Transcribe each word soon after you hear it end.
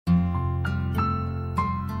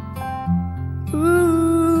If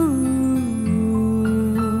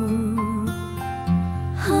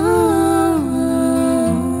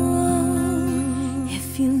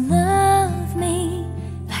you love me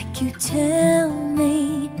like you tell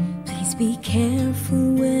me, please be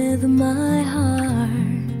careful with my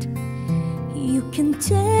heart. You can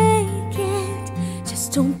take it,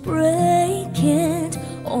 just don't break it,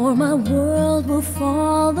 or my world will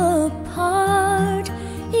fall apart.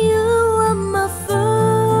 You are my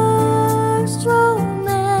first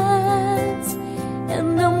romance,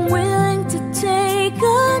 and I'm willing to take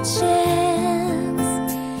a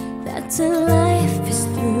chance that till life is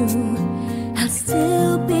through, I'll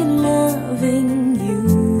still be loving you.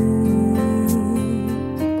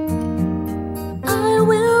 I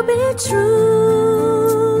will be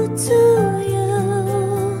true to you,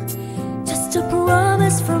 just a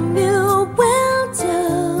promise from you will do.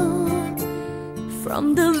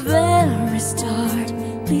 From the very start,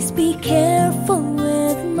 please be careful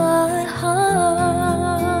with my heart.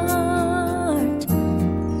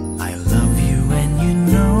 I love you and you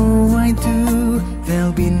know I do.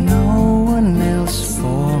 There'll be no one else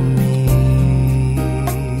for me.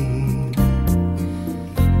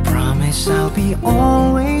 Promise I'll be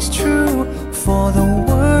always true for the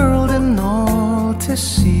world and all to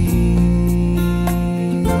see.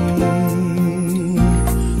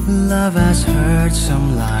 Love has heard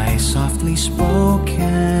some lies softly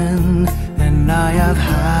spoken, and I have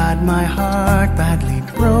had my heart badly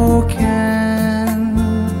broken.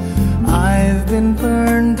 I've been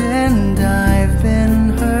burned and I've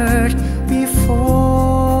been hurt before,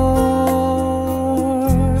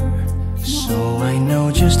 so I know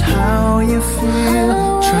just how you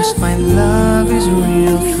feel. Trust my love is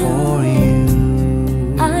real for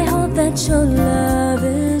you. I hope that your love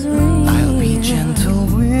is real. I'll be gentle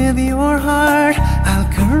with your heart, I'll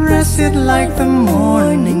caress it like the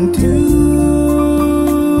morning dew.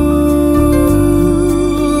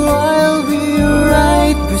 I'll be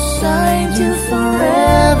right beside you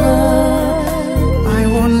forever. I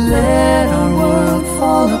won't let our world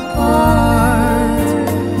fall apart.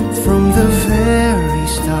 From the very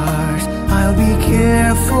start, I'll be careful